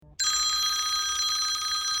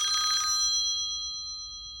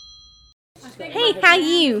Hey, how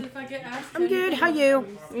you? I'm good. How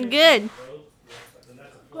you? I'm good.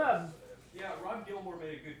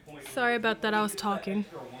 Sorry about that. I was talking.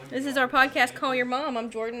 This is our podcast, Call Your Mom. I'm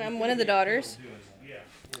Jordan. I'm one of the daughters.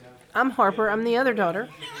 I'm Harper. I'm the other daughter.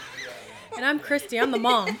 And I'm Kristi. I'm the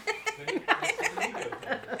mom.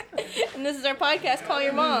 And this is our podcast, Call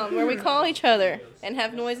Your Mom, where we call each other and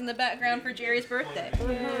have noise in the background for Jerry's birthday.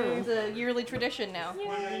 It's a yearly tradition now.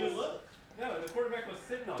 No, the quarterback was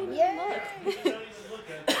sitting on it. Yeah.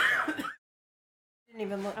 Didn't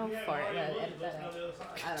even look. I'll fart. I gotta edit that out.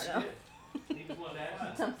 I don't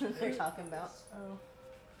know. Something they're talking about. Oh.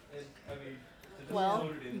 Well,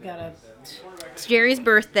 You gotta. it's Jerry's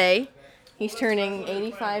birthday. He's turning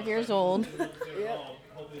 85 years old. Yep.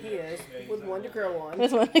 He is with one to grow on.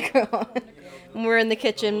 With one to grow on. And we're in the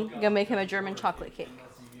kitchen gonna make him a German chocolate cake.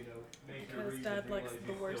 Because Dad likes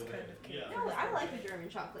the worst kind of cake. No, I like a German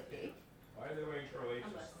chocolate cake. Why are they wearing Croatian?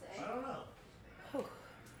 I must say. I don't know.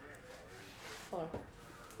 Hold on.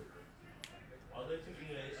 Are they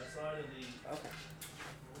taking a side of the... Okay.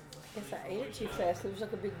 Guess I ate it too fast. It was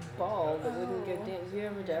like a big ball that wouldn't go down. Have you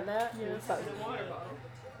ever done that? Yes. It's like,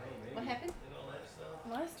 What happened?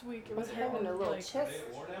 Last week it I was was having hurting a little like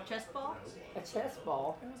Chest ball? a chest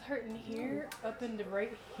ball. it was hurting here up into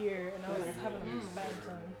right here, and I was having a bad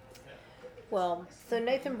time. Well, so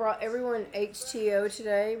Nathan brought everyone HTO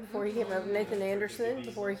today before he came over. Nathan Anderson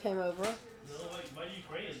before he came over. My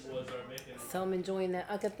Ukrainian boys are making... So I'm enjoying that.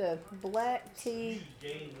 I got the black tea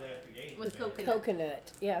games after games. With coconut.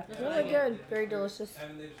 coconut. Yeah, really good. Very delicious.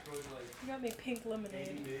 You got me pink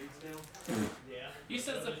lemonade. Yeah. You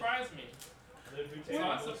said surprise me. So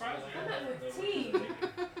I surprised you. Tea.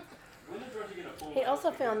 He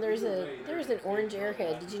also found there's an orange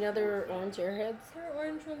airhead. Did you know there were orange airheads? There are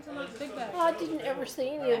orange ones in like big bags. Oh, I didn't ever see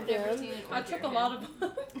any of them. I took a lot of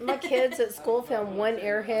them. My kids at school found one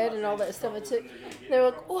airhead and all that stuff. I took. They were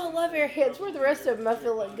like, "Oh, I love airheads. Where are the rest of them?" I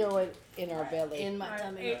feel like going in our belly. In my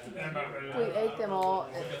tummy. We ate them all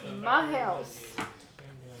at my house.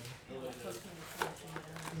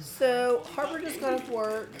 So Harper just got off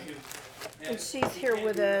work, and she's here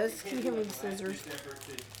with us. Can you hand me the scissors?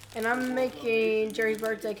 And I'm making Jerry's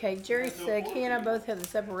birthday cake. Jerry's sick. He and I both have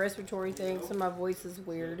this upper respiratory thing, so my voice is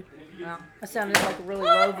weird. Yeah. I sounded like a really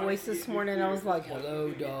low voice this morning. I was like,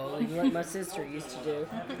 "Hello, darling," like my sister used to do.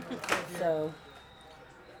 So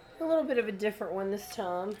a little bit of a different one this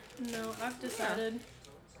time. No, I've decided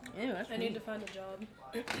Ew, that's I need to find a job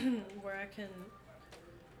where I can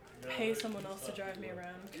pay someone else to drive me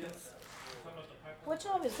around. Cause What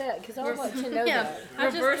job is that? Because I would like to know Yeah.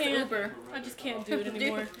 that. Reverse can't, Uber. I just can't do it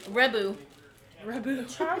anymore. Rebu. Rebu.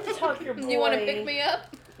 Trying to talk your boy. You want to pick me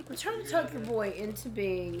up? I'm trying to talk your boy into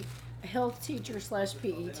being a health teacher /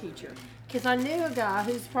 PE teacher. Because I knew a guy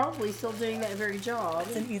who's probably still doing that very job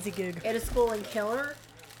It's an easy gig. at a school in Keller.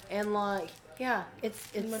 And like, yeah,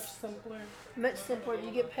 it's Much simpler. much simpler.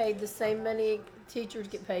 You get paid the same money teachers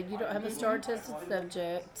get paid. You don't have a star tested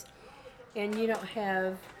subject. And you don't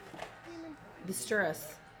have the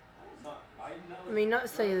stress. I mean, not to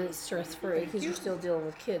say that it's stress free because you're still dealing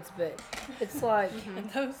with kids, but it's like And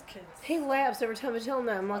those kids. he laughs every time I tell him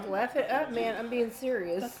that. I'm like, laugh it up, man. I'm being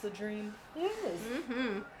serious. That's the dream. It is.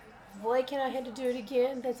 Mm-hmm. Blake and I had to do it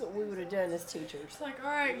again. That's what we would have done as teachers. It's like, all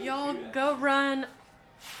right, y'all go run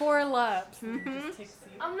 4 laps. Just take a seat.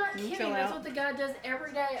 I'm not kidding. chill That's out. what the guy does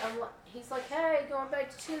every day. He's like, hey, going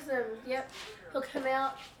back to Chisholm. Yep. He'll come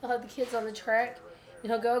out. He'll have the kids on the track.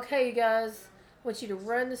 And he'll go, okay, you guys, I want you to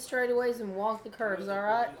run the straightaways and walk the curves, all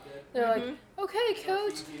right? They're like, okay,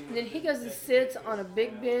 coach. And then he goes and sits on a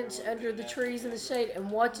big bench under the trees in the shade and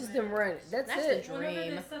watches them run it. That's it. the Whenever they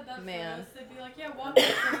dream, said that man. to us, they'd be like, yeah, walk the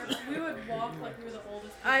curves. We would walk like we were the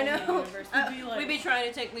oldest people I in the know. universe. We'd be like, We'd be trying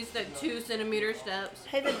to take at least like 2 centimeter steps.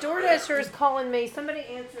 Hey, the DoorDasher is calling me. Somebody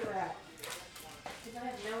answer that. Because I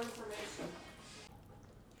have no information.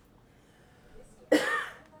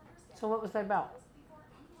 So what was that about?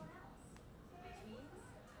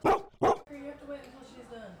 you have to wait until she's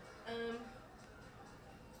done.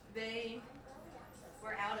 They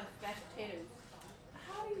were out of mashed potatoes.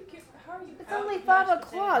 How are you It's out only of 5 mashed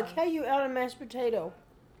o'clock. potatoes? How you out of mashed potato?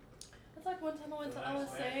 It's like one time I went to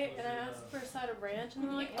LSA and I asked for a side of ranch and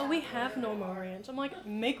they're like, oh, we have no more ranch. I'm like,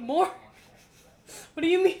 make more. What do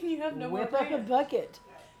you mean you have no Whip more up a ranch? bucket.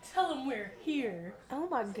 Tell them we're here. Oh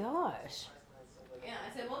my gosh. Yeah,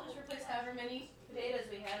 I said, we'll just replace however many potatoes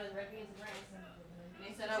we have with red beans and rice. And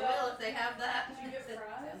he said, I will if they have that. Did you get I said,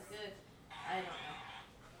 fries? sounds good. I don't know.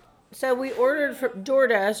 So we ordered from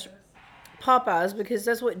DoorDash Popeyes because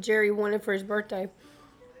that's what Jerry wanted for his birthday.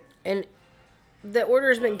 And the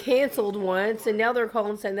order's been canceled once, and now they're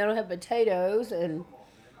calling saying they don't have potatoes. And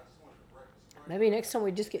Maybe next time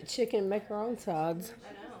we just get chicken and make our own sides.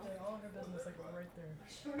 All her business like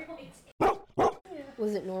right there.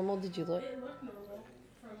 Was it normal? Did you look? It looked normal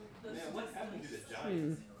from the What happened to the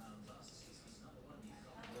Giants?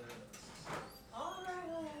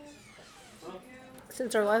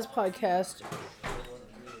 Since our last podcast,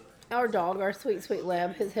 our dog, our sweet, sweet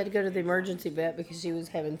lab, has had to go to the emergency vet because she was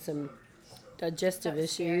having some digestive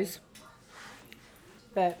issues.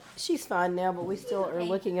 But she's fine now, but we still are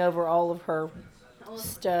looking over all of her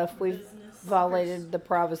stuff. We've violated the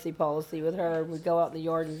privacy policy with her. We go out in the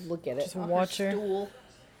yard and look at it. Just watch her. Stool.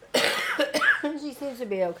 She seems to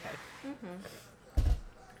be okay.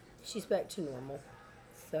 She's back to normal.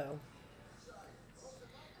 So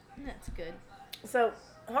That's good.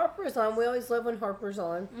 Harper's on. We always love when Harper's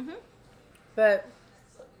on. But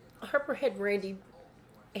Harper had Randy.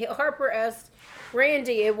 Harper asked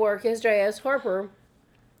Randy at work yesterday. Asked Harper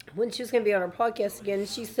when she was going to be on our podcast again. And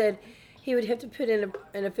she said he would have to put in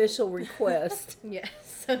an official request. Yes,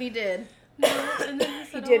 so he did. No, and then he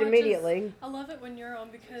said, He did "Oh, immediately. I love it when you're on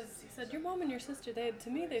because he said your mom and your sister. To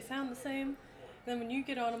me, they sound the same. And then when you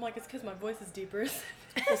get on, I'm like, it's because my voice is deeper.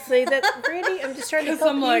 Well, see that, Randy? I'm just trying to 'Cause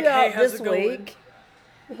help I'm you like, out hey, how's this it going? week.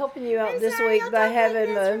 I'm helping you out this week by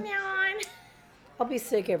having I'll be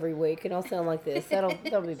sick every week and I'll sound like this. That'll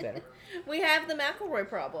be better. We have the McElroy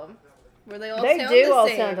problem, where they all They sound do the all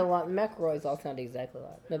same. sound a lot. McElroys all sound exactly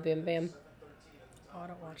like the Bim Bam, Oh, I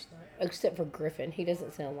don't watch that. except for Griffin. He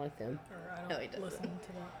doesn't sound like them. Or I No, don't he doesn't. listen to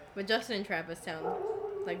that. But Justin and Travis sound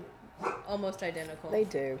like almost identical. They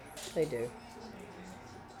do. They do.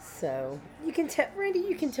 So you can tell, Randy.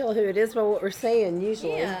 You can tell who it is by what we're saying.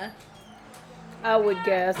 Usually, Yeah, I would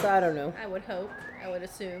guess. I don't know. I would hope. I would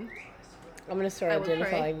assume. I'm gonna start I would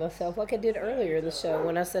identifying myself like I did earlier in the show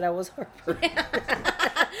when I said I was Harper.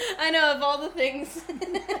 I know, of all the things.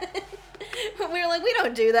 We were like, we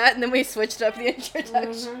don't do that, and then we switched up the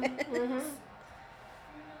introduction.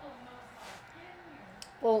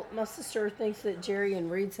 Well, my sister thinks that Jerry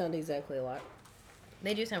and Reed sound exactly alike.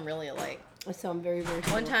 They do sound really alike. I sound very, very One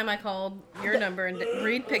similar. time I called your number, and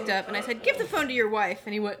Reed picked up, and I said, give the phone to your wife.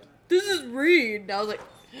 And he went, this is Reed. And I was like,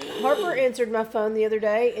 Harper answered my phone the other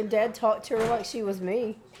day, and Dad talked to her like she was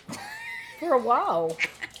me for a while.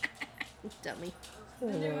 dummy. I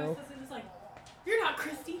don't know. He was like, you're not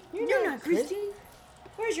Kristi. You're not Kristi.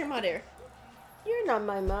 Where's your mother? You're not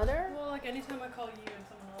my mother. Well, like anytime I call you and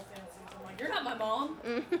someone else answers, I'm like, you're not my mom.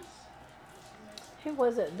 Who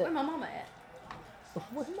was it Where that? my mama at?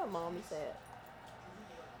 Where my mommy's at?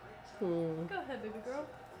 Go ahead, baby girl.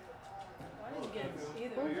 I didn't get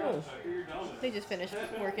either. Oh, They just finished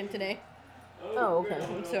working today, oh, okay.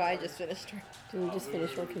 so I just finished her. And you just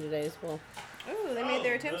finished working today as well. Oh, they made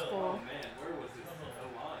their attempt school.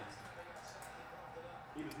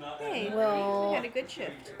 Hey, Well- we had a good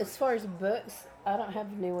shift. As far as books, I don't have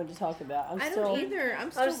a new one to talk about. I don't either.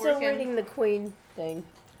 I'm still I'm still working. reading the Queen thing.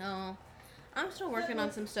 Oh, I'm still working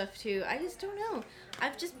on some stuff too. I just don't know.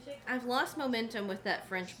 I've lost momentum with that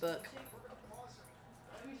French book.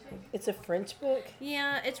 It's a French book.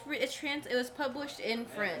 Yeah, it was published in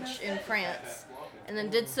French in France, and then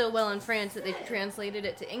did so well in France that they translated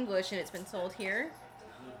it to English, and it's been sold here.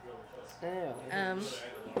 Oh.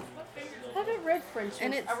 I haven't read French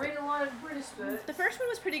And books. it's- I read a lot of British books. The first one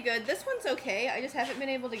was pretty good. This one's okay. I just haven't been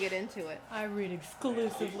able to get into it. I read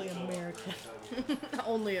exclusively American.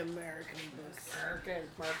 Only American books.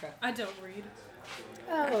 America. I don't read.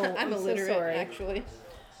 Oh, I'm so illiterate, sorry. actually.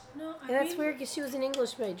 No, I And that's mean, weird because she was an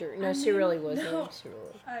English major. No, I she mean, really wasn't. no. She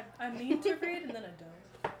really. I mean to read and then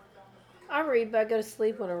I don't. I read, but I go to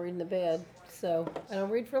sleep when I read in the bed. So I don't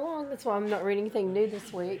read for long. That's why I'm not reading anything new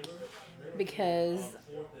this week because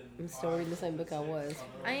I'm still reading the same book I was.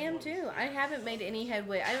 I am too. I haven't made any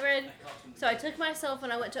headway. I took myself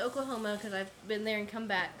when I went to Oklahoma because I've been there and come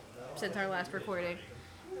back since our last recording.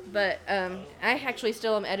 But I actually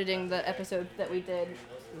still am editing the episode that we did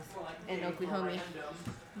in Oklahoma.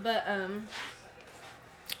 But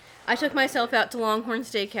I took myself out to Longhorn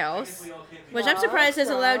Steakhouse, which I'm surprised is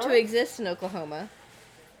allowed to exist in Oklahoma.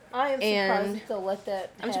 I am surprised And they'll let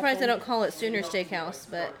that I'm surprised they happen. don't call it Sooner Steakhouse,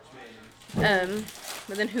 but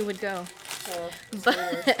then who would go? Oh,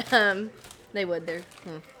 But they would.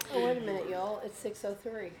 oh, wait a minute, y'all. It's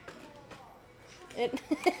 6:03.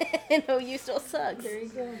 No, you still sucks. There you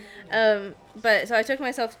go. But so I took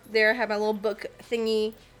myself there. I have my little book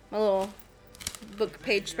thingy, my little book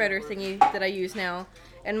page spreader thingy that I use now,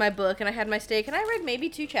 and my book. And I had my steak, and I read maybe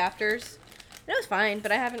 2 chapters. And it was fine,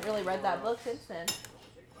 but I haven't really read that book since then.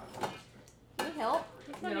 Can you help?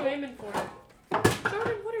 What are you aiming for?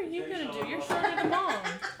 Jordan, what are you gonna do? You're shorter than Mom.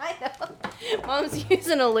 I know. Mom's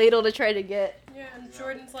using a ladle to try to get. Yeah, and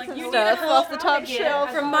Jordan's like, you need Stuff help off the top get it. shelf.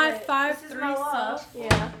 I from got my it. 5'3" This is my love. stuff.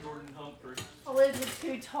 Yeah. Jordan Humphrey. I live with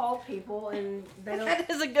two tall people, and they don't. That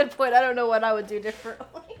is a good point. I don't know what I would do differently.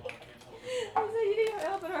 I said, you need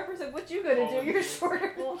help, and Harper said, what you gonna do? You're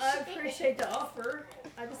shorter. Well, I appreciate the offer.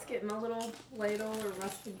 I just get my little ladle or my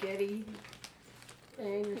spaghetti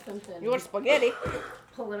thing or something. You want spaghetti?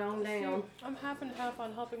 Pull it on down. I'm half and half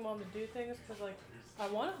on helping mom to do things because, like, I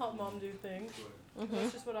want to help mom do things.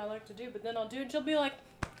 That's just what I like to do. But then I'll do it and she'll be like,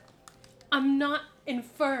 I'm not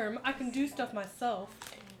infirm. I can do stuff myself.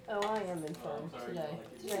 Oh, I am infirm today.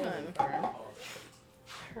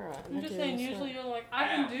 Alright, I'm just saying, usually you're like, I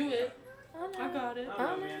can do it. I got it.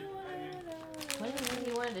 When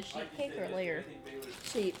you wanted a sheet cake or a layer?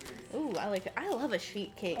 Sheet. Ooh, I like it. I love a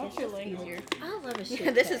sheet cake. What's It's your just language? easier. I love a sheet.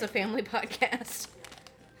 Yeah, this is a family podcast.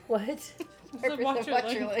 What? Harper said, watch your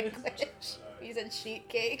 "Watch your language." language. He said sheet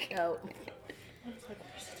cake. Oh. I was like,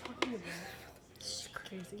 what is she talking about? It's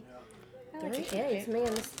crazy. I like a 3 sheet eggs, cake. man.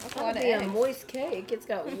 This That's a is lot going to of be a eggs. moist cake. It's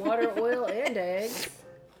got water, oil, and eggs.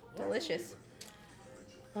 Delicious.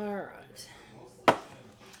 Alright.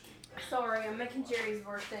 Sorry, I'm making Jerry's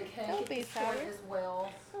birthday cake. Don't be It's short sour. as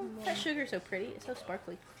well. Oh, that sugar's so pretty. It's so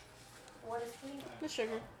sparkly. What is he? The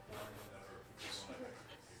sugar.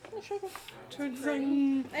 The sugar. Jordan's like,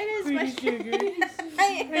 It is my pretty sugar. I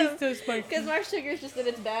am. It's so spicy. Because my sugar's just in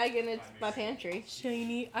its bag and it's my pantry.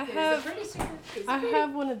 Shiny. I It's a have pretty sugar. It's I pretty.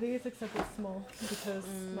 have one of these, except it's small because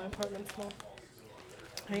my apartment's small.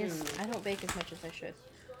 I don't bake as much as I should.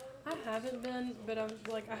 I haven't been, but I'm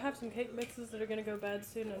like, I have some cake mixes that are gonna go bad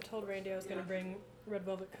soon. And I told Randy I was gonna bring red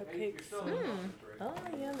velvet cupcakes. So. Oh,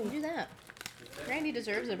 You yummy. do that. Randy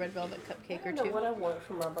deserves a red velvet cupcake I or don't know two. what I want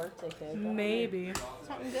for my birthday cake. Maybe.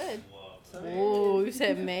 Something good. Oh, you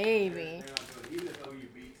said maybe.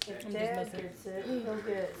 If Dad gets it, he'll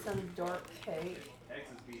get some dark cake.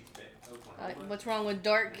 What's wrong with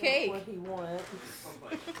dark cake? What he wants.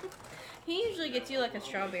 He usually gets you like a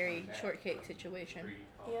strawberry shortcake situation,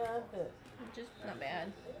 Yeah, I bet. which is not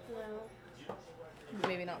bad. No.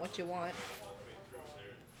 Maybe not what you want.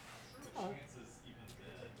 Oh.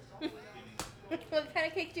 What kind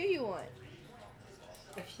of cake do you want?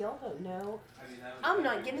 If y'all don't know, I'm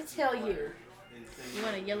not going to tell you. You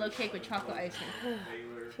want a yellow cake with chocolate icing.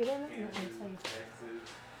 If you don't know, I'm not going to tell you.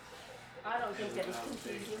 I don't think that was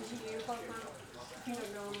confusing to you, Harper. If you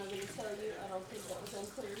don't know, I'm not going to tell you. I don't think that was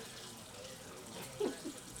unclear.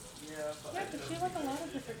 Yeah, but she like a lot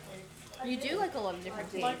of different cakes. You do like a lot of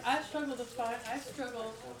different cakes. Like I struggle to find. I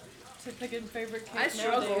struggle to pick a favorite cake. I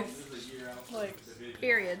struggle. Nowadays. Like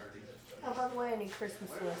Period. Oh, by the way, I need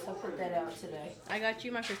Christmas list. I'll put that out today. I got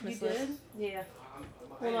you my you Christmas list. did. Yeah.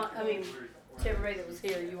 Well, not, I mean, to everybody that was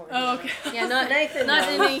here, you weren't. Oh, here. okay. Yeah, not Nathan not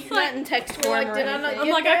knows. not in text You're form like, or did I not anything. I'm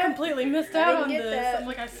get like, that? I completely missed I out didn't on get this. that. I'm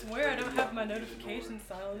like, I swear I don't have my notifications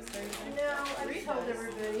silenced or anything. No, I just told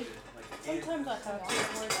everybody. Sometimes I have to.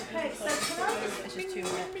 Where it's Hey, so can I just, It's just too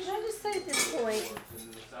much. can I just say at this point,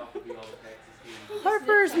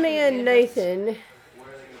 Harper's man Nathan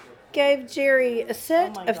gave Jerry a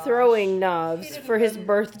set Oh my of gosh. throwing knives for his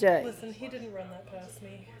birthday. Listen, he didn't run that past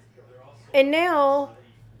me. And now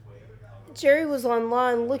Jerry was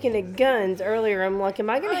online looking at guns earlier. I'm like, am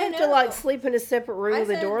I going to I have to know. like sleep in a separate room with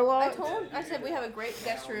the door locked? I said we have a great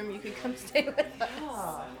guest room. You can come stay with us.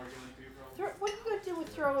 What are you going to do with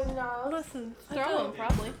throwing knives? Listen, I Throw them, don't,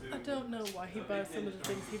 probably. I don't know why he buys some of the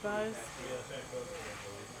things he buys.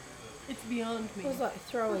 It's beyond me. It was like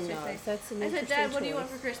throwing What's your knives. face? That's an I said, interesting Dad, what do you want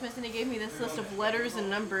choice. for Christmas? And he gave me this list of letters and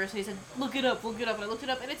numbers. And he said, look it up. And I looked it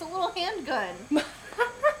up, and it's a little handgun. And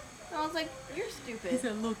I was like, you're He stupid.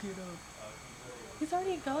 said, look it up. He's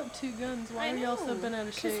already got 2 guns. Why I are y'all so know. bent out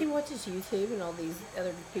of Because he shape? watches YouTube and all these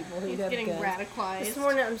other people who He's have getting guns. radicalized. This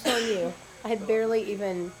morning, I'm telling you, I had barely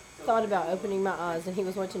even thought about opening my eyes, and he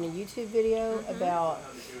was watching a YouTube video about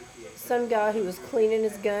some guy who was cleaning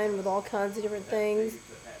his gun with all kinds of different things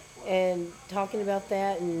and talking about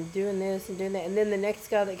that and doing this and doing that. And then the next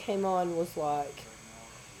guy that came on was like,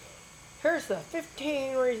 here's the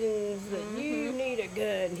 15 reasons that you need a gun.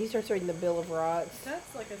 And he starts reading the Bill of Rights.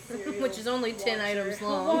 That's like a serial Which is only 10 watcher. items He'll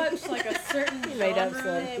long. watch like a certain He made up genre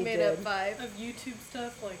some. They He made did. up 5. of YouTube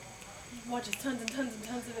stuff. Like, he watches tons and tons and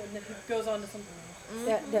tons of it, and then he goes on to something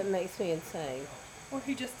else. That makes me insane. Or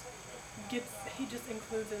he just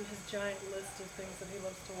includes in his giant list of things that he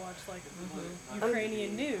loves to watch, like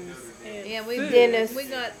Ukrainian news and Yeah, we food, Dennis. We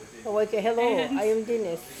got Oh, okay, hello, And- I am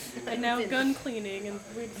Dennis. and now gun cleaning and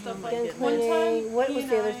weird stuff like Gun that. One cleaning. time, What he was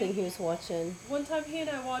and the other I- thing he was watching? One time, he and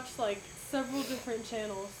I watched like several different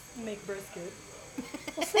channels make brisket.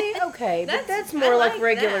 Well, see, okay, but That's- that's I more like like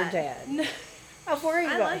regular that. dad. I'm worried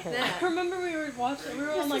I about like him. that. I remember we were watching. We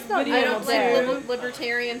were on like is not video. I don't Yeah. like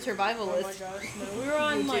libertarian Oh my survivalists. gosh, no. We were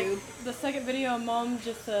on like YouTube. the second video, and Mom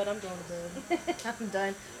just said, "I'm going to bed." I'm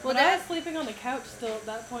done. Well, Well, I was that sleeping on the couch still at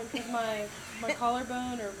that point because my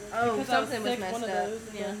collarbone or Oh, because I was something was sick, messed one of up. those.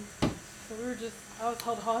 And Yeah. then, so we were just. I was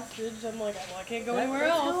held hostage. I'm like, well, I can't go That's anywhere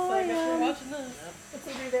else. how So I I guess we're am. watching this. It's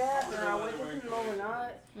either that or I wake up in the middle of the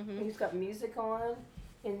night and Mhm. he's got music on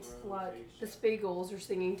and like the Spiegels are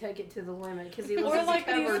singing "Take It to the Limit" because he Or listens like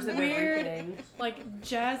to covers these of weird, everything. like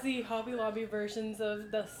jazzy Hobby Lobby versions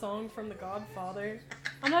of the song from The Godfather.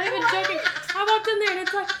 I'm not even joking. I walked in there and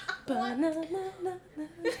it's like, ba-na-na-na-na.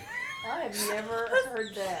 I have never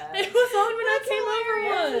heard that. It was on when I That's came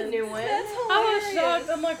hilarious. over once. New one. I was shocked.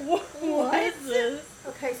 I'm like, what is this?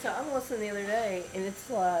 Okay, so I'm listening the other day and it's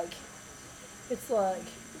like, Not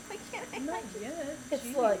yet. it's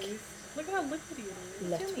Jeez. like, Look how liquidy it is.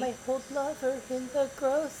 left my old lover in the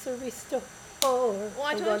grocery store. I I'm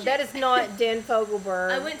told going, you. that is not Dan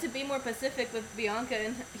Fogelberg. I went to Be More Pacific with Bianca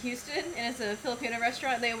in Houston, and it's a Filipino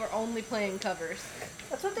restaurant. They were only playing covers.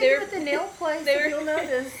 That's what they They're- do at the nail place. they If were- you'll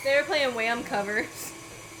notice. They were playing Wham covers.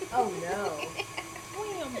 Oh no.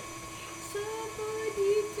 Wham.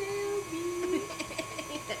 Somebody tell me.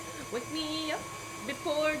 Wake me up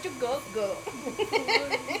before you go.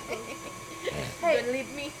 Hey. Don't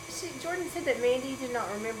leave me. Jordan said that Mandy did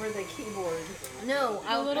not remember the keyboard. No,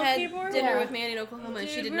 I The little had keyboard? dinner Yeah. with Mandy in Oklahoma, and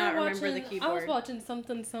she Dude, did we not were remember the watching- keyboard. I was watching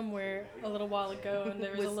something somewhere a little while ago, and there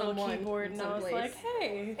was With a little someone keyboard, and I was someplace. like,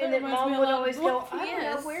 hey. And then reminds Mom me a would lot of always go, Blue- I don't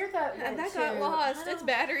Yes. know where that went That got to. lost. Its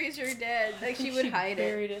batteries are dead. Like she would hide it.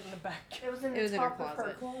 buried it in the back. It was in It the was in her top of her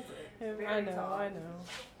closet. closet. I Very know, top. I know.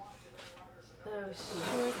 Oh, shit.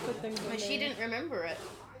 She always put things in But she there. didn't remember it.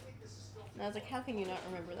 And I was like, how can you not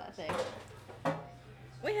remember that thing?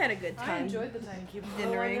 We had a good I time. enjoyed the tiny keyboard.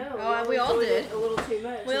 Dinnering. Oh, I know. Oh, we all enjoyed did. it a little too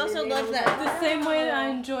much. We And also then love it was that. like, The same way that I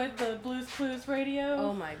 "Oh." enjoyed the Blues Clues radio.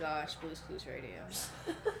 Oh my gosh, Blues Clues Radio.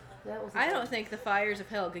 That was I don't think the fires of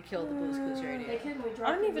hell could kill the Blues Clues They Radio. couldn't. We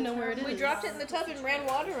dropped I don't it even in know the where it tub. We is. dropped it in the tub and ran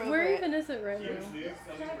water over Where it. even is it right now?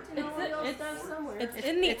 And all y'all It's- stuff somewhere. It's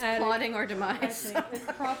in the It's attic. plotting our I demise. think. It's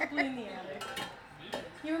probably in the attic.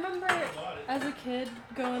 You remember as a kid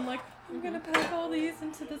going like, I'm gonna pack all these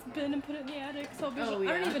into this bin and put it in the attic. So I'll be Oh, I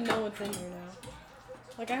don't yeah. even know what's in here now.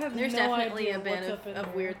 Like I have There's no definitely idea a bin what's up in of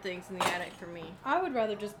there. weird things in the attic for me. I would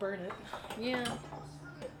rather just burn it. Yeah.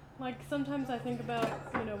 Like sometimes I think about,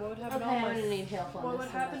 what would happen Okay, to all I'm my gonna need help on what this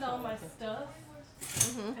would one. happen to all my stuff,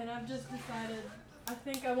 Mhm. and I've just decided I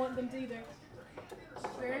think I want them to either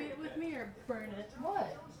bury it with me or burn it.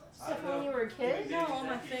 What? Stuff when you were a kid? No, all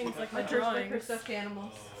my things like my Her drawings. stuffed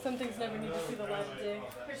animals. Some things never need to see the light of day.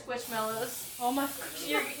 Her squishmallows. All my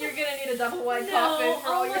You're gonna need a double wide No, coffin for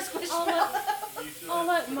all I'll your let- squishmallows. I'll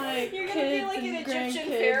let my You're gonna kids be like an and Egyptian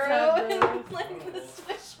grandkids pharaoh have and those. like the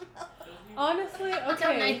squishmallows. Honestly, Look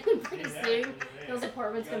how okay. nice pretty soon. Those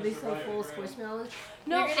apartments gonna be so full of squishmallows.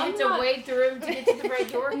 No, You're gonna I'm have to not. wade through them to get to the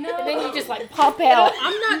right door, No. and then you just like pop out.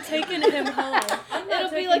 I'm not taking him home. I'm not It'll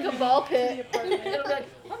be taking like a him ball to the pit. apartment. It'll be like,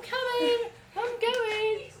 I'm coming, I'm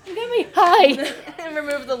coming. Hi. And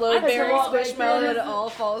remove the load I bearing walk right through squishmallow and it. it all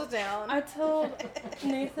falls down. I told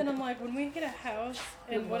Nathan, I'm like, when we get a house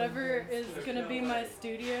and whatever is gonna be my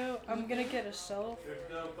studio, I'm gonna get a shelf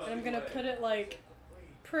and I'm gonna put it like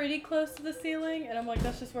pretty close to the ceiling, and I'm like,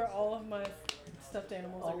 that's just where all of my stuffed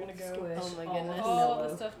animals are gonna go. Squish. Oh my all goodness. All mellow.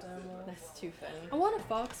 the stuffed animals. That's too funny. I want a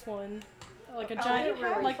fox one, like a Oh, giant, they're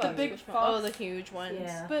really like the fun. big Oh, fox. the huge ones.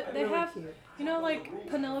 Yeah, But they really have- cute. Like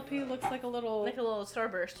Penelope looks like a little. Like a little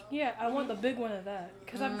starburst. Yeah, I want the big one of that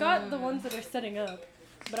because I've got the ones that are setting up,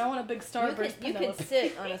 but I want a big starburst You could Penelope.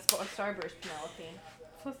 sit on a starburst Penelope.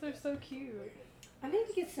 Plus, they're so cute. I need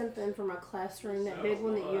to get something for my classroom, that big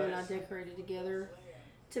one that you and I decorated together,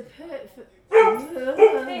 to put.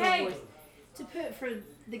 Hey. To put for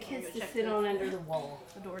the kids go to check sit this. on under the wall.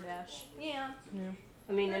 The DoorDash. Yeah.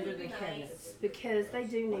 I mean, under the cabinets, because they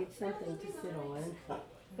do need something to sit on.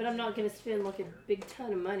 But I'm not going to spend like a big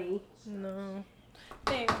ton of money. No,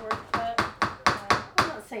 they ain't worth that. I'm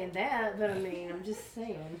not saying that, but I mean, I'm just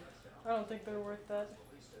saying I don't think they're worth that.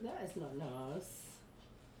 that is not nice.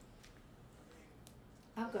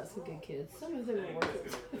 I've got some good kids. Some of them are worth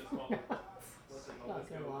it. Not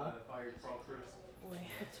gonna lie.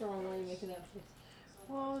 What's wrong? Why are you making that face?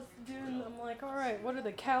 Well, I was doing. I'm like, all right, what are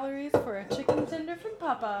the calories for a chicken tender from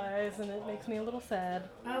Popeyes? And it makes me a little sad.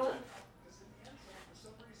 Oh,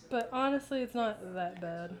 But honestly, it's not that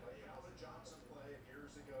bad.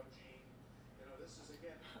 this is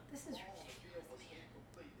ridiculous.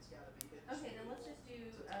 Okay, then let's just do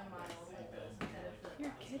miles like this instead of the.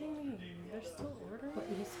 You're kidding me? They're still ordering? But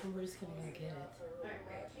yes, we're just gonna go get it.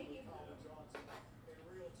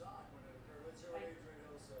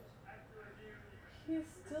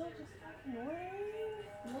 still just annoying.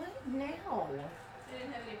 What now? They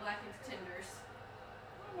didn't have any blackened tenders.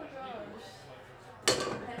 Oh my gosh.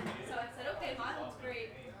 So I said, okay, mine looks great.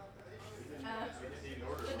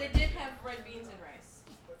 But they did have red beans and rice.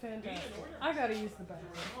 Fantastic. I gotta use the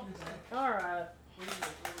bathroom. Alright.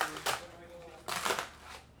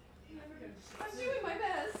 I'm doing my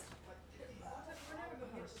best.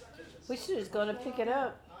 We should have just gone to pick it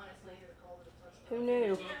up. Who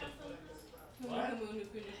knew?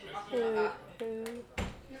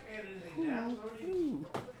 Who?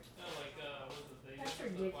 That's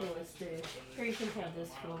ridiculous, dude. Here, you can have this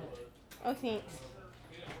for it. Oh, thanks.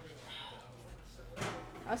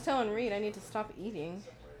 I was telling Reed I need to stop eating.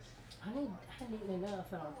 I hadn't eaten enough,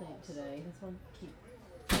 I don't think, today. That's why I keep...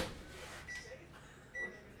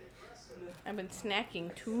 I've been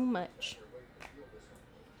snacking too much.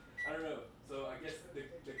 I don't know. So I guess you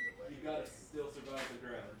gotta still survive the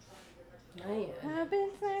ground. Man. I've been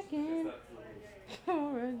snacking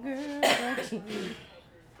for a girl like you.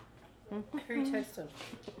 Who you texting?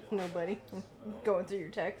 Nobody. Going through your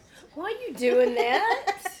text. Why are you doing that?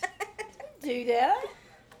 Do that?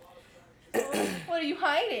 What are you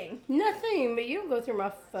hiding? Nothing, but you don't go through my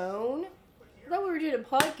phone. I thought we were doing a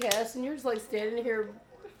podcast, and you're just like standing here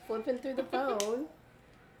flipping through the phone.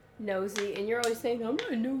 Nosy, and you're always saying, I'm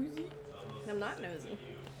not nosy. I'm not nosy.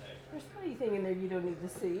 There's anything in there you don't need to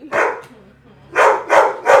see. There's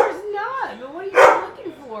not, but what are you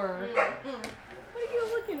looking for? What are you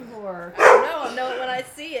looking for? I know it when I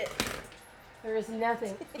see it. There is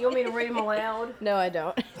nothing. You want me to read them aloud? No, I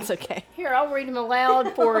don't. It's okay. Here, I'll read them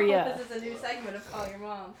aloud for you. This is a new segment of Call Your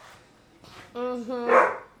Mom.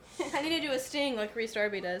 Mm-hmm. I need to do a sting like Reese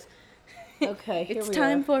Darby does. Okay, here It's we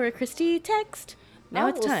time are. for a Kristi text. Now I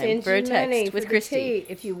it's will time send for a you money text with for the Kristi. tea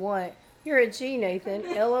if you want. You're a G, Nathan.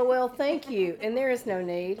 LOL, thank you. And there is no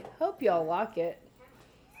need. Hope y'all like it.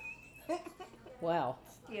 Wow.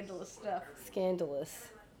 Scandalous stuff. Scandalous.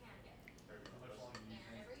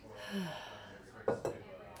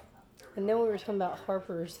 And then we were talking about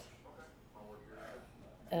Harper's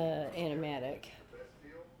animatic.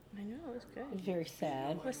 I know, it was good. Very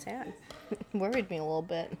sad. It was sad. Worried me a little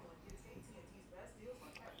bit.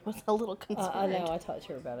 I was a little concerned. I know, I talked to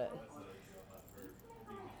her about it.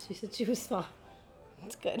 She said she was fine.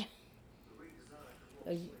 It's good.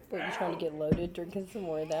 What, you trying to get loaded, drinking some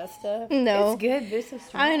more of that stuff? No. It's good. This is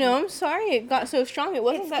strong. I know, I'm sorry it got so strong. It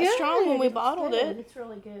wasn't It's that good. strong when we It's bottled good. it. It's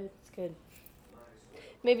really good. It's good.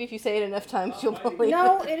 Maybe if you say it enough times, you'll believe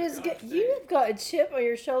No, it. it is good. You've got a chip on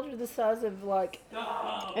your shoulder the size of like.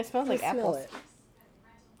 It smells like smell apples. it.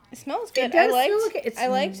 It smells good. It does I smell liked. like it's I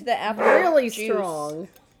liked the apple. really juice. strong,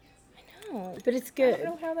 I know. but it's I good.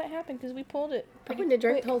 don't know how that happened because we pulled it. I Pretty wouldn't have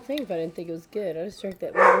drank quick. the whole thing if I didn't think it was good. I just drank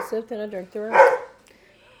that little sip, then I drank the rest.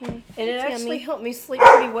 And it It's actually yummy. helped me sleep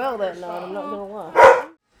pretty well that night. I'm not gonna lie.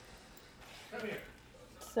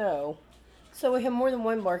 So we have more than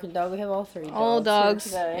one barking dog. We have all three dogs. All here dogs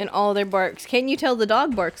today. and all their barks. Can you tell the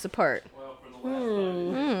dog barks apart? Well, for the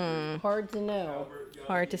last Hard to know.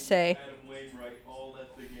 Hard to say. Adam Wainwright all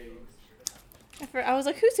left the game. I was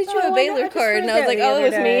like, who sent you Oh, a I Baylor just card? read And I was that like, the oh, it other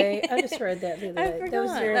was day. me. I just read that the other I day. forgot.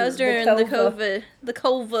 That was during the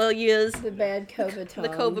COVID years. The bad COVID times.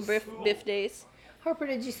 The COVID biff days. Harper,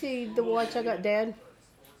 did you see the watch I got Dad?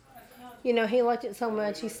 You know, he liked it so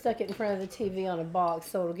much, he stuck it in front of the TV on a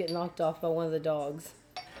box so it'll get knocked off by one of the dogs.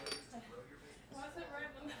 Why is it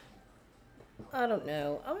random? I don't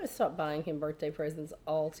know. I'm going to stop buying him birthday presents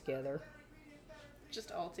altogether.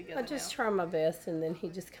 Just all together. I just try my best, and then he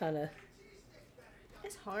just kind of...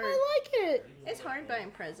 It's hard. I like it. It's hard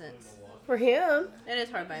buying presents. For him. It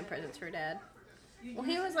is hard buying presents for Dad. Well,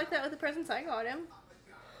 he was like that with the presents I got him.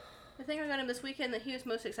 The thing I got him this weekend that he was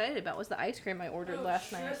most excited about was the ice cream I ordered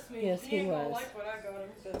last night. Trust me, Yes, he ain't gonna was. like what I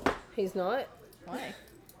got him, but He's not? Why?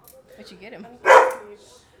 What'd you get him?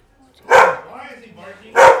 Why is he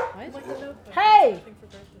barking? What? like the notebook. Hey! I think for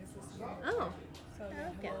birthdays this year. Oh, So I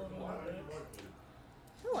like I that.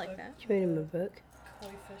 I like that. You made him a book? koi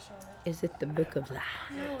fish on it. Is it the Book of Life?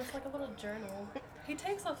 No, it's like a little journal. He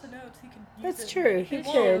takes off the notes. He can use That's it. true. He won't.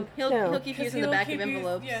 should. He'll No. keep 'Cause using the he'll back keep of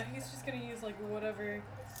envelopes. Yeah, he's just gonna use like whatever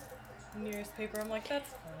nearest paper. I'm like, that's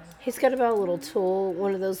fine. He's got about a little tool,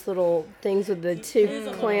 one of those little things with the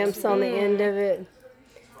two clamps on the end of it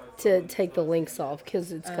to take the links off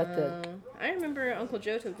because it's got the... I remember Uncle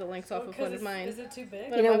Joe took the links off of one of mine. Is it too big?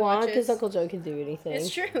 One You of know my why? watches. Because Uncle Joe can do anything. It's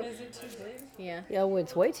true. Is it too big? Yeah. Yeah, well,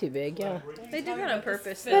 it's way too big, yeah. They did that on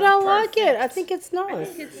purpose. But I like it. I think it's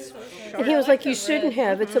nice. It's so And sharp. he was like, the you shouldn't red.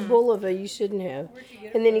 have. It's a bulova. You shouldn't have. Where'd you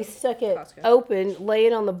get And then he stuck it Costco. open, lay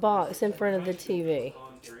it on the box in front of the TV.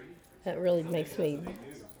 That really makes me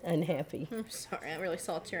unhappy. I'm sorry, I really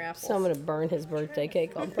salted your apples. So I'm gonna burn his birthday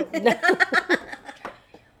cake on purpose.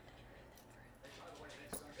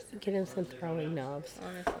 Get him some throwing knobs.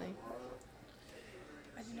 Honestly.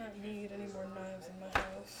 I do not need any more knives in my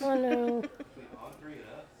house. I know.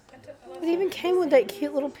 It It even came with that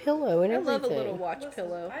cute little pillow and I everything. love a little watch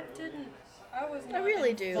pillow. I was not I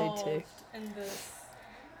really do. involved Me too. in this.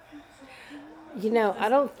 You know, I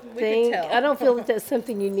don't We think, could tell. I don't feel that that's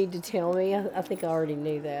something you need to tell me. I think I already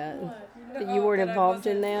knew that. What? That you weren't that I involved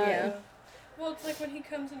in wasn't- that? Yeah. Well, it's like when he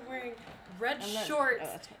comes in wearing red I'm not- shorts oh,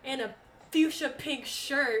 that's fine. and a fuchsia pink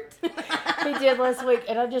shirt. He did last week,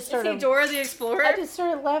 and I just Is started. he Dora the Explorer? I just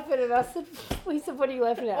started laughing, and I said, he said, what are you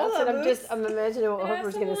laughing at? I said, I'm imagining what And I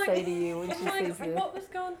Harper's said, going to like- say to you when she I'm like, sees this. what was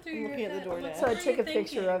going through I'm your looking at the head? DoorDash. So I What took were a you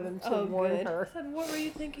picture of thinking? him to Oh, warn good. her. I said, what were you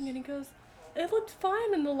thinking? And he goes, it looked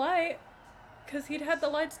fine in the light. Because he'd had the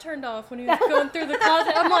lights turned off when he was going through the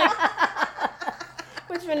closet. I'm like,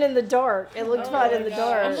 Which one in the dark? It looked Oh fine my in the God.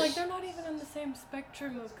 dark. I'm like, they're not even in the same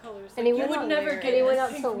spectrum of colors. And he Like, you went would out never there. get And he went this out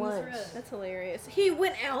pink to from this lunch. red. That's hilarious. He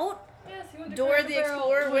went out? Yes, he went to Dora Cracker the Barrel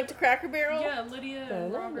Explorer with- went to Cracker Barrel? Yeah, Lydia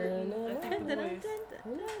and Robert and I think the boys.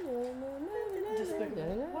 Just like,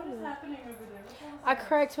 what is happening over there? I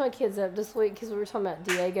cracked my kids up this week because we were talking about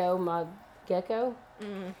Diego, my gecko.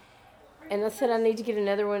 Mm. And I said, I need to get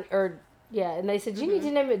another one. And they said, you need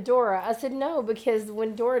to name it Dora. I said, no, because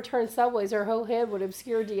when Dora turned sideways, her whole head would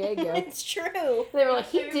obscure Diego. It's true. They were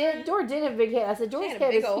like, Dora did have a big head. I said, Dora's had a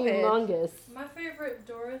head big is old head. humongous. My favorite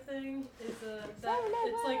Dora thing is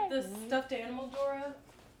it's like this stuffed animal Dora,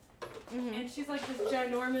 Mm-hmm. and she's like this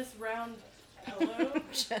ginormous round pillow.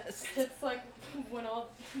 Just. It's like when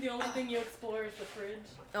the only thing you explore is the fridge.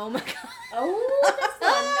 Oh my God. Oh, that's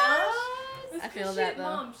not It's I 'cause feel she that, had though.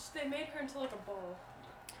 Mom, they made her into like a ball.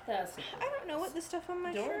 That's I don't know what the stuff on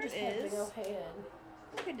my Dora shirt just had a is. big old head.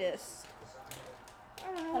 Look at this. I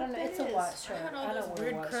don't know. I don't know. what It's a that white is. shirt. I had all I this don't wear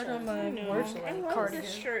weird white crud on shirts. my No. work I love cardigan.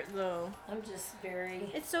 this shirt though. I'm just very.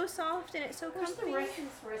 It's so soft and it's so Where's the comfy. rest of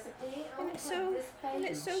this recipe? I And only it's have so this page. and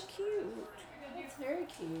it's so cute. It's very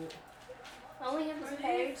cute. I only have this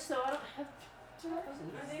page, so I don't have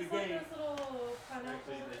directions. Are these like those little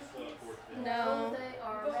pineapple cookies? No. They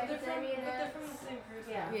are But they're from macadamia the nuts. same group.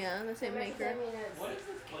 Yeah. Yeah, the same maker. Macadamia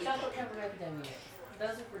nuts. Chocolate covered macadamia nuts. Those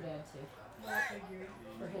are for Dad too.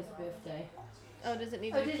 For his birthday. Oh, does it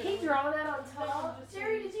need Oh, to be did put he on? draw that on top?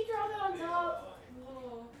 Jerry, did you draw that on top?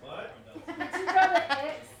 What? Did you draw the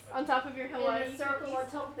X On top of your in Hawaii the circle cookies? on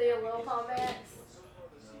top of the Aloha Max?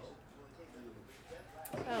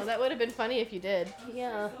 Oh, that would have been funny if you did.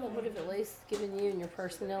 Yeah, that would have at least given you and your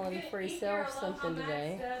personality free self something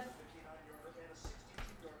today.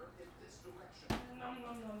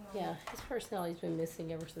 Yeah, his personality's been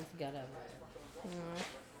missing ever since he got out of it.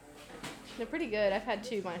 They're pretty good. I've had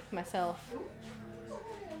two myself.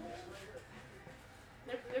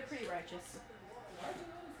 They're pretty righteous.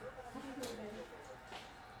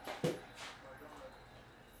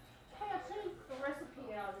 Hey, I printed the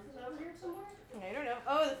recipe out. Is it over here somewhere? I don't know.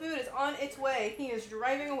 Oh, the food is on its way. He is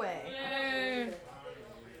driving away.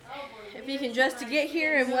 If he can just get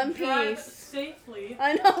here in one Drive piece. safely.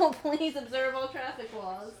 I know. Please observe all traffic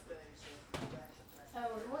laws. Oh,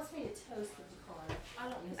 it wants me to toast the pecan. I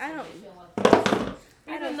don't I necessarily don't- feel like that.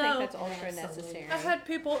 I Even don't though think that's ultra necessary. I had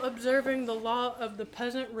people observing the law of the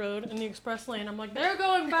peasant road and the express lane. I'm like, they're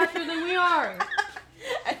going faster than we are.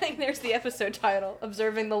 I think there's the episode title: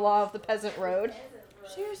 "Observing the Law of the Peasant Road."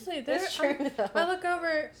 Seriously, That's true, though. I look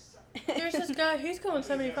over. There's this guy. He's going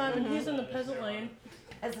 75 and he's in the peasant lane.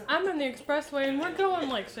 I'm in the expressway and we're going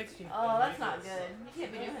like 60. Oh, that's not good. You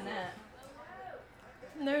can't be doing that.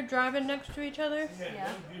 And they're driving next to each other, Yeah.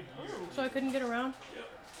 so I couldn't get around.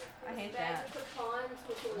 I hate Bag that. of pecans,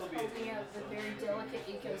 which was holding up the very delicate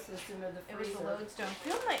ecosystem of the It was freezer. the lodestone.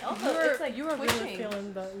 Feel my You elbow. were, It's like you were really twitching.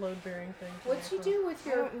 feeling that load bearing thing. What'd you do with I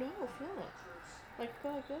your... don't know. Feel it. Like go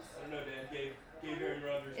like this. I don't know, Dan. Gave Aaron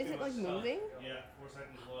Rodgers Is too it much like stuff. moving? Yeah, 4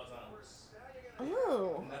 seconds is a lot of time.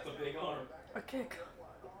 Oh. And that's a big arm. A kick.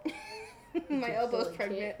 My Just elbow's feel it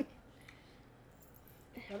pregnant. It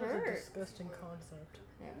That is a hurts. disgusting concept.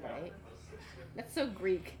 Yeah, right. That's so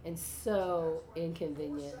Greek. And so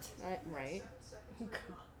inconvenient. Right.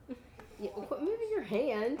 Yeah, quit moving your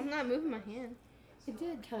hand. I'm not moving my hand. It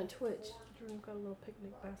did kind of twitch. Drew got a little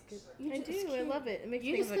picnic basket. You I just do. I can't- love it. It makes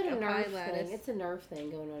You things just like got a a pie nerve lattice. thing. It's a nerve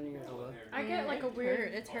thing going on in your elbow. I get like a it weird.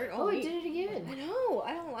 hurt. It's hurt all Oh, it week. did it I again. know.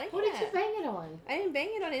 I don't like What that. did you bang it on? I didn't bang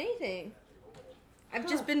it on anything. I've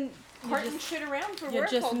just been carting shit around for You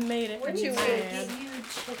work just all made it. What you mad. You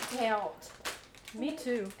checked out. Me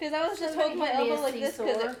too. because I was just Somebody holding my give me a elbow like this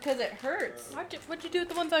seesaw. because it hurts. What'd you do with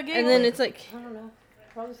the ones I gave And you? then it's like I don't know.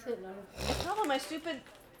 Probably sitting on it. it's not on my stupid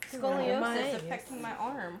scoliosis affecting my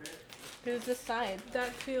arm. It's this side. That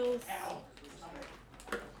feels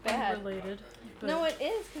Bad. unrelated. But No, it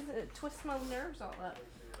is because it twists my nerves all up.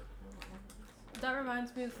 that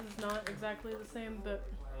reminds me, this is not exactly the same, but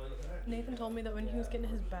Nathan told me that when he was getting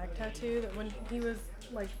his back tattoo, that when he was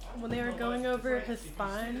like, when they were going over his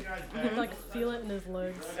spine, he could like feel it in his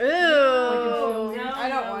legs. Ew! I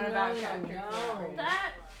don't want a back tattoo.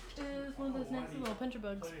 That is one of those nasty little pincher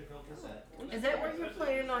bugs. Is that where you're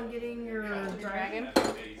planning on getting your dragon?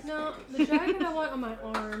 No, the dragon I want on my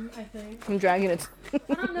arm, I think. I'm dragging it.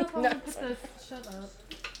 I don't know if I want to put the, shut up.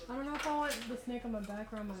 I don't know if I want the snake on my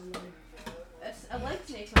back or on my leg. I like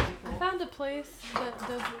snakes on I people. found a place that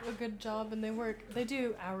does a good job, and they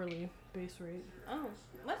do hourly base rate. Oh,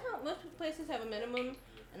 most places have a minimum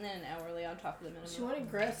and then an hourly on top of the minimum. She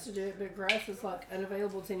wanted Grass to do it, but Grass is like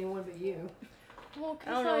unavailable to anyone but you. Well,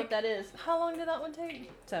 I don't know what that is. How long did that one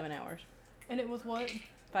take? 7 hours. And it was what?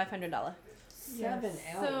 $500. 7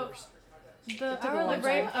 So, hours. the a hourly long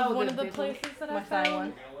rate time. of Oh, one the of the big one. places that My I thigh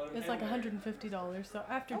found one. is like $150. So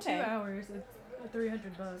after Okay. 2 hours, it's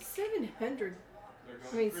 $300. 700.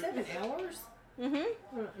 I mean, 7 hours? Mm-hmm.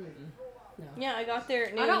 No. Yeah, I got there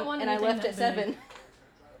at noon I don't want and I anything left that at big. 7.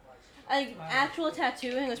 Actual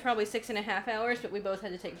tattooing was probably 6.5 hours, but we both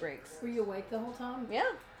had to take breaks. Were you awake the whole time? Yeah.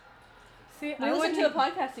 See, We listened to a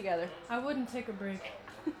podcast together. I wouldn't take a break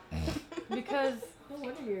because No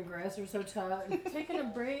wonder you and Grass are so tired. taking a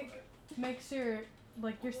break makes your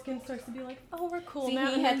your skin starts to be like, oh, we're cool See, now.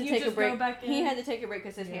 he and had then to you take a just break. Go back in. He had to take a break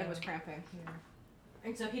because his hand Yeah. was cramping. Yeah.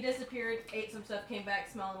 And so he disappeared, ate some stuff, came back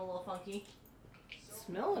smelling a little funky.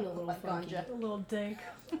 Smelling a little Like funky. ganja. A little dank.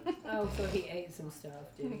 Oh, so he ate some stuff,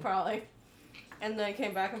 did he? Probably. And then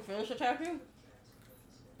came back and finished the tattoo.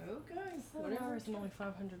 Okay. 7 Whatever. hours and only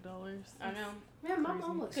 $500. I know. Yeah, my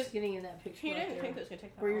mom Crazy. looks skinny in that picture He right didn't there. think it was going to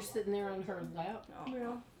take that Where you're long. sitting there on her lap. Oh.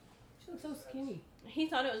 Yeah. She looks so skinny. He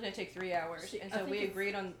thought it was going to take 3 hours, and I so think we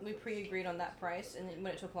it's- pre-agreed on that price, and then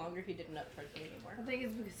when it took longer, he didn't upcharge me anymore. I think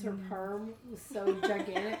it's because her perm was so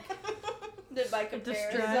gigantic. Did by distracts. By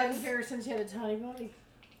comparison. comparison, she had a tiny body.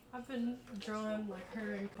 I've been drawing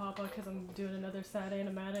her and Papa because I'm doing another sad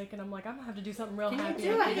animatic, and I'm like, I'm gonna have to do something real Can happy. you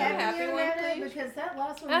do a Can you do a happy happy one, one, please? because that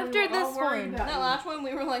last one After we were all this worried one. about That you. last one,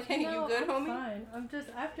 we were like, hey, No, you good, I'm homie? fine. I'm just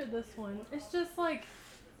after this one. It's just like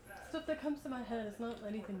stuff that comes to my head. It's not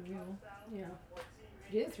anything real. Yeah.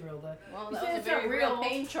 It is real though. Well, You that said was a it's not very real real.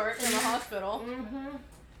 pain chart from the hospital. Mm-hmm.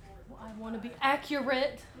 Well, I want to be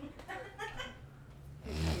accurate.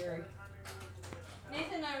 It's scary.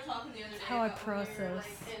 Nathan and I were talking the other day How I about when we were, process.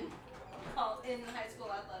 in high school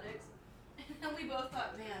athletics, and we both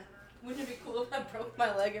thought, man, wouldn't it be cool if I broke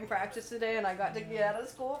my leg in practice today and I got to get out of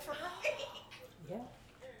school for free? Yeah.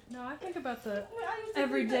 No, I think about the I used to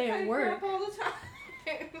Every think that day at kind of work. crap all the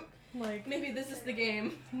time. like Maybe this is the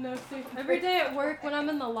game. no see every day at work when I'm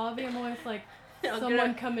in the lobby, I'm always like, I'll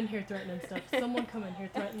someone come in here threatening stuff. Someone come in here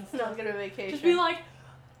threatening Not stuff. get a vacation. Just be like,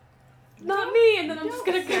 not me, and then I'm just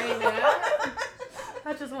gonna Don't say that.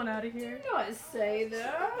 I just want out of here. Do not say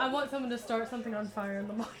that. I want someone to start something on fire in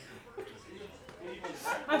the morning.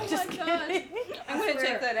 I'm just my gosh. kidding. I'm gonna Swear,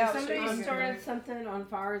 take that out. If so somebody you- started something on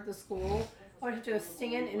fire at the school, I would have to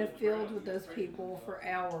stand in a field with those people for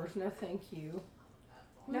hours. No, thank you.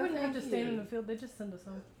 We No, wouldn't have to thank stand you. in the field. They just send us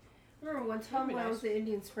home. I remember one time when I was at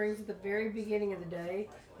Indian Springs at the very beginning of the day,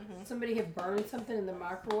 somebody had burned something in the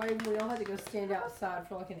microwave, and we all had to go stand outside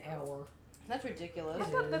for like an hour. That's ridiculous.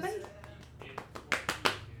 It is.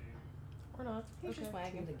 Or not. He's just To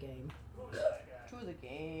wagging. the game. To the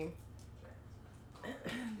game.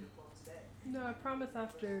 No, I promise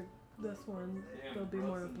after this one, there'll be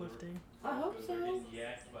more uplifting. I hope so. I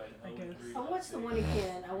guess. I'll watch the one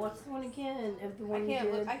again. I watched the one again of the one you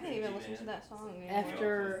did I can't even listen to that song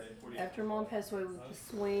anymore. after Mom passed away with the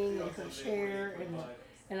swing and her chair,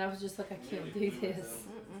 and I was just like, I can't do this.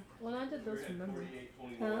 When I did those from memory,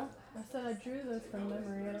 Huh? I said I drew those from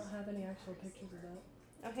memory. I don't have any actual pictures of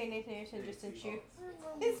that. Okay, Nathan Anderson just sent you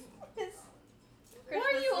his Why are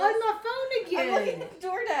Christmas you list. on my phone I'm looking again? at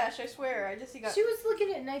DoorDash, I swear. I just got. She was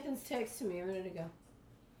looking at Nathan's text to me a minute ago.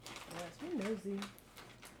 You're nosy.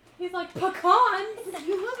 He's like, pecans!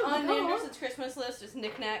 You love On a pecan. Anderson's Christmas list is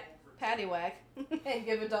knick-knack, paddywhack, and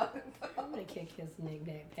give a dog a I'm bone. gonna kick his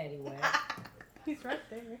knick-knack paddywhack. He's right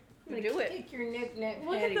there. I'm gonna Do it. kick your knick-knack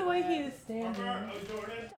Look at the way he paddywhack. is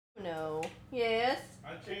standing. No. Yes.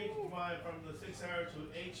 I changed mine from the 6R to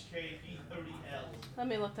HKP30L. Let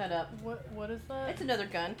me look that up. What is that? It's another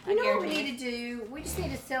gun. You know what we guarantee need to do? We just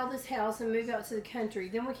need to sell this house and move out to the country.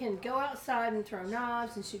 Then we can go outside and throw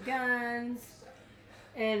knives and shoot guns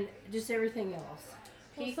and just everything else.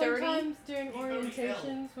 P30. Sometimes during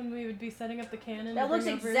orientations when we would be setting up the cannon. That to looks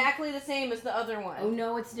bring over, exactly the same as the other one. Oh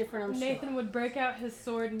no, it's different. I'm Nathan would break out his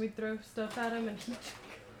sword and we'd throw stuff at him and he... sure.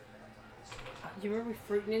 Do you remember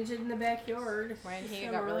Fruit Ninja in the backyard? Right, he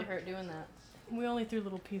got really hurt doing that. We only threw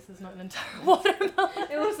little pieces, not an entire watermelon.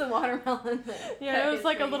 It was the watermelon. Yeah, it was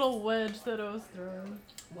like a little wedge that I was throwing.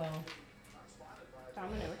 Well,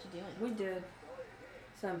 Domino, what you doing? we did.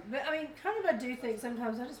 But I mean, kind of I do think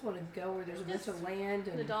sometimes I just want to go where there's a bunch of land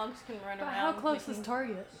and. The dogs can run But around. how close we is can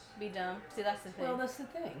Target? Be dumb. See, that's the thing. Well, that's the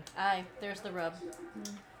thing. Aye, there's the rub.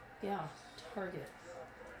 Yeah, Target.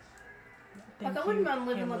 Thank Like I wouldn't you, mind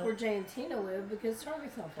living like Hamlet. where Jay and Tina live because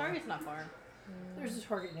Target's not far. Target's not far. There's a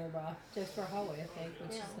Target nearby, just for Highway, I think,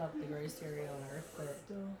 which is not the greatest area on earth, but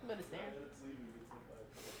But it's there.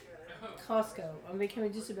 Costco. I'm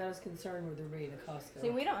becoming just about as concerned with there being a Costco. See,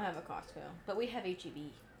 we don't have a Costco, but we have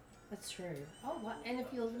HEB. That's true. Oh, and if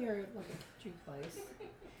you live near like a country place,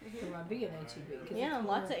 there might be an HEB. 'cause Yeah, it's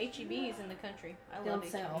lots more of HEBs in the country. I down love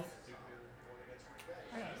south.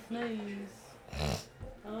 I got sneeze.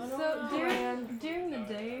 Oh, So during the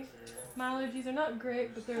day, my allergies are not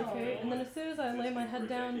great, but they're okay. And then as soon as I lay my head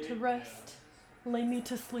down to rest, lay me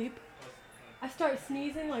to sleep, I start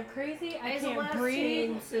sneezing like crazy. I can't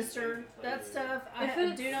breathe. Sister, that stuff.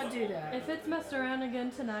 Do not do that. If it's messed around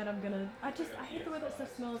again tonight, I'm gonna. I hate the way that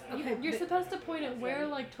stuff smells. Okay, You're but- supposed to point it where,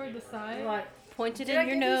 like toward the side. Like, Point it Did I in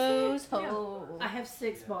your give you nose some? hole. I have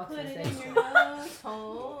 6 boxes. Put it in Thanks. your nose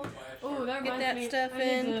hole. Oh, that Get reminds that me. stuff I need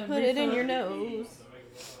in. to Put it in refill- your nose.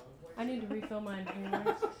 I need to refill my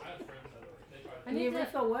inhaler. I You need ever to.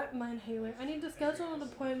 feel what? My inhaler. I need to schedule an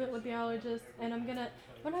appointment with the allergist, and I'm gonna.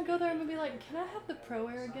 When I go there, I'm gonna be like, can I have the Pro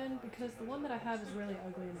Air again? Because the one that I have is really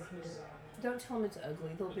ugly and I hate it. Don't tell them it's ugly.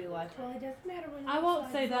 They'll be like, well, it doesn't matter when I you won't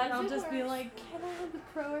decide say that. what I'll it just be works. like, can I have the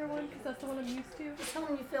Pro Air one? Because that's the one I'm used to. Tell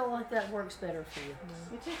them you feel like that works better for you.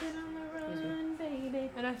 You took it on the run, baby.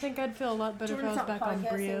 And I think I'd feel a lot better if I was Jordan's back not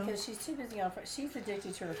on Brio. because she's too busy on phone. She's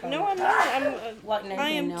addicted to her phone. No, I'm not. I'm. Like Nathan I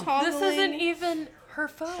am now. toggling. This isn't even her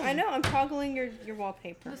phone. I know. I'm toggling your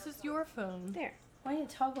wallpaper. This is your phone. There. Why are you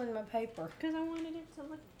toggling my paper? Because I wanted it to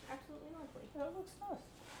look absolutely lovely. That looks nice.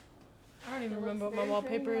 I don't even It remember what looks my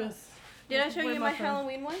very, very wallpaper nice. is. Did I show Where'd you my my phone?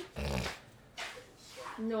 Halloween one?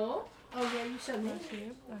 No. Oh yeah, you showed me.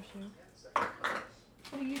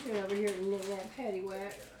 What are you doing over here in that patty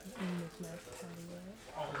whack?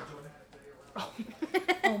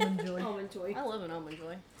 Almond Joy. Almond joy. I love an almond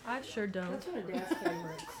joy. I sure don't. That's one of Dad's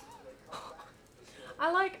favorites.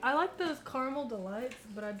 I like those caramel delights,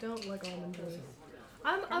 but I don't like almond joys.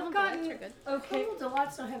 I've Almond gotten delights are good. okay. Caramel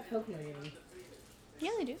delights don't have coconut in them. Yeah,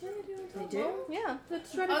 they do. They do? Yeah. The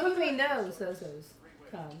shredded Oh, you coconut. mean those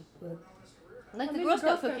come with. Like I the mean, Girl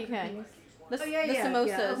Scout Scout cookie kind. cookies. The, Oh, yeah, the yeah, samosas.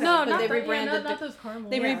 yeah, okay. No, but not they the, rebranded not the those caramel.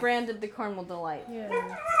 they Yeah. rebranded the caramel delight. Yeah. It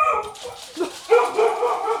sounds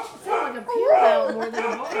like a pure bell more than a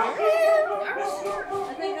bar.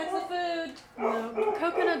 I think that's the food. No,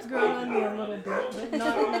 coconut's grown on me a little bit, but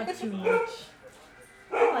not too much.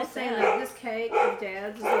 I was saying that this cake of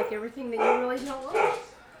Dad's is like everything that you really don't like.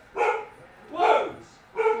 Whoa!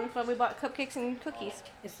 That's why we bought cupcakes and cookies.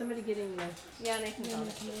 Is somebody getting the... Yeah, Nathan's on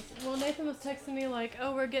it. Well, Nathan was texting me like,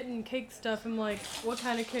 "Oh, we're getting cake stuff." I'm like, "What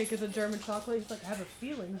kind of cake? Is it German chocolate?" He's like, "I have a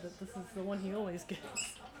feeling that this is the one he always gets."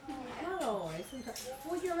 Not always. Sometimes.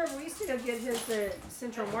 Well, you remember we used to go get his at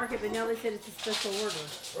Central Market, but now they said it's a special order.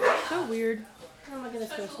 So weird. How am I going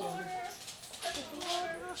to special order?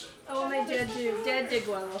 Oh, I made Dad did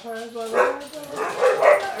guava. Earlier.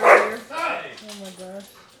 Oh my gosh.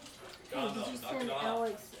 Hey, did you send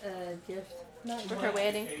Alex a gift? Not For yet. her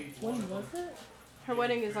wedding. When was it? Her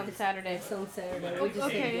wedding is on Saturday. It's on Saturday. We just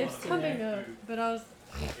Okay, sent it's gifts coming today. up, but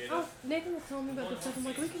Nathan was telling me about this stuff. I'm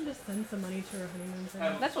like, we can just send some money to her honeymoon thing.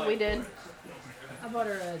 That's what we did. I bought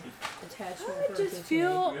her an attachment I for just her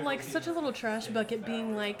feel like such a little trash bucket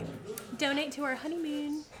being like, donate to our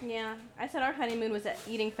honeymoon. Yeah. I said our honeymoon was at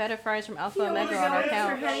eating feta fries from Alpha You know where Omega we're on our going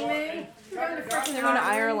for couch. honeymoon? We're going to freaking They're going to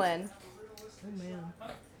Ireland. Oh man.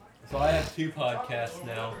 So I have 2 podcasts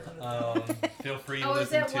now. Feel free to Oh,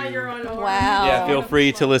 is listen that why you're to. on one? Wow. Yeah, feel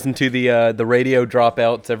free to listen to the radio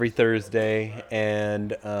dropouts every Thursday,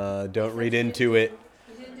 and don't read into it.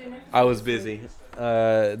 I was busy.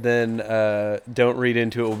 Then don't read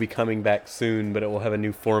into it. Will be coming back soon, but it will have a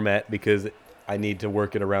new format because I need to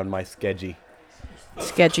work it around my schedule.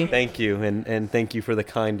 Sketchy. Thank you, and thank you for the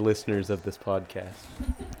kind listeners of this podcast.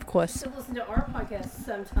 Of course. To listen to our podcast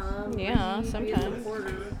sometime. Yeah, Be a sometimes.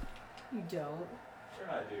 supporter. You don't. Sure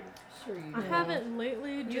I do. Sure you I do. haven't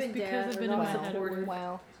lately just and because Dad I've are been in not my head at supportive. work.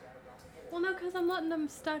 Wow. Well, no, because I'm letting them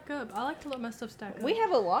stack up. I like to let my stuff stack up. We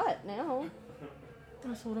have a lot now.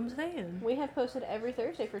 That's what I'm saying. We have posted every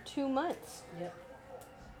Thursday for 2 months. Yep.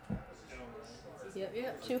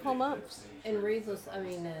 Yep. 2 whole months. And Nathan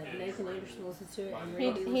Anderson listens to it. And He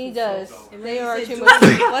Randy does. listens to it. And They Randy are said 2 Joy-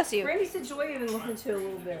 months. Bless you. Randy said Joy even listened to it a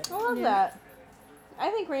little bit. I love that. I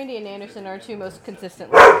think Randy and Anderson are 2 most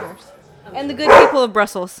consistent listeners. And the good people of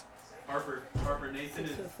Brussels. Harper, Nathan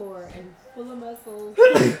is. Before and full of muscles.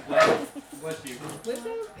 Bless you. We have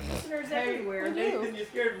listeners everywhere. we do. Nathan, you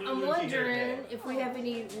scared Lulu I'm when she wondering heard if we have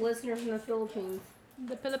any listeners in the Philippines.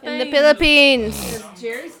 The Philippines. In the Philippines. Because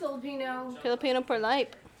Jerry's Filipino. Filipino per life.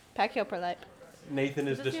 Pacquiao per life. that. Nathan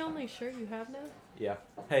Is is this just. the only shirt you have now? Yeah.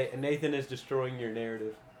 Hey, Nathan is destroying your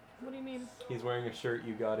narrative. What do you mean? He's wearing a shirt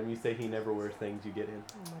you got him. You say he never wears things you get him.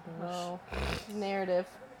 Oh my gosh. Oh, narrative.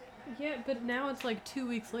 Yeah, but now it's like 2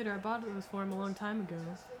 weeks later. I bought those for him a long time ago.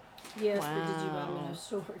 Yes, but did you buy Wow. me those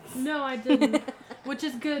shorts? No, I didn't. Which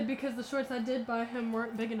is good because the shorts I did buy him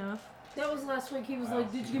weren't big enough. That was last week. He was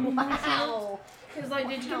like, "Did you give me more shorts?" He was like,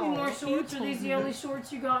 "Did you give me more shorts? Are these the only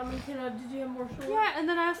shorts you got me? Did you have more shorts?" Yeah, and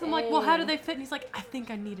then I asked him like, well, how do they fit? And he's like, I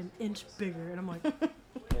think I need an inch bigger. And I'm like,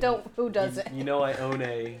 Who does it? You know I own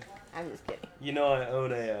a. I'm just kidding. You know I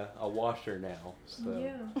own a washer now. So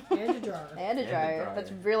yeah. And a dryer. And a And a dryer. dryer.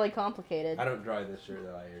 That's really complicated. I don't dry this shirt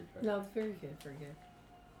that I air dry. No, very good, very good.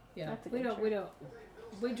 Yeah, That's a we good don't.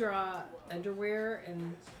 We dry underwear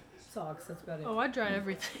and socks. That's about it. Oh, I dry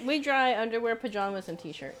everything. We dry underwear, pajamas, and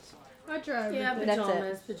t-shirts. I dry everything. Yeah,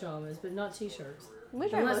 That's pajamas, but not t-shirts. We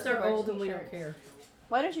dry Unless most they're of our old and we t-shirts. don't care.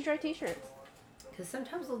 Why don't you dry t-shirts? Because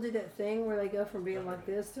sometimes they'll do that thing where they go from being like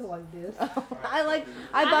this to like this. I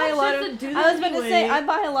buy a lot of. to do I that was about to anyway. say I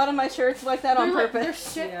buy a lot of my shirts like that on They're like-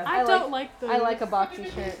 purpose. they're shit. Yeah. I don't like those. I like a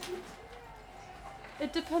boxy shirt.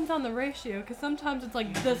 It depends on the ratio, because sometimes it's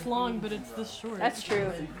like this long, but it's this short. That's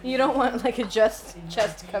true. You don't want like a just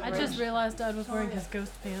chest I coverage. just realized Dad was wearing his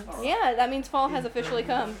ghost pants. Yeah, that means fall has officially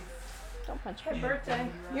come. Don't punch me. Happy birthday.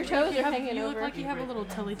 Your toes You are have- hanging you over. look like you have a little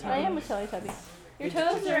tilly I tummy. am a Teletubby. Your Your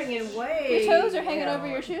toes are hanging way. your toes are hanging down. over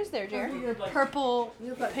your shoes there, Jerry. Your purple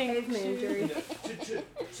You look like pink caveman, shoes. Jerry.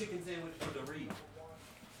 Chicken sandwich for the reef.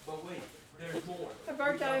 But wait, there's more. Happy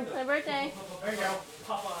birthday. My birthday. There you go.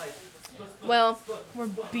 Popeyes. Well, We're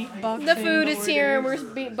beatboxing. the food the is here. orders.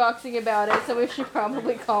 We're beatboxing about it, so we should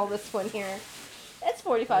probably call this one here. It's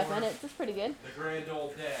 45 minutes. It's pretty good. The grand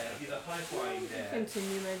old dad. He's a high-flying dad.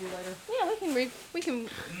 Continue maybe later. Yeah, we can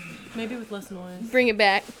Maybe with less noise. bring it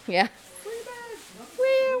back. Yeah.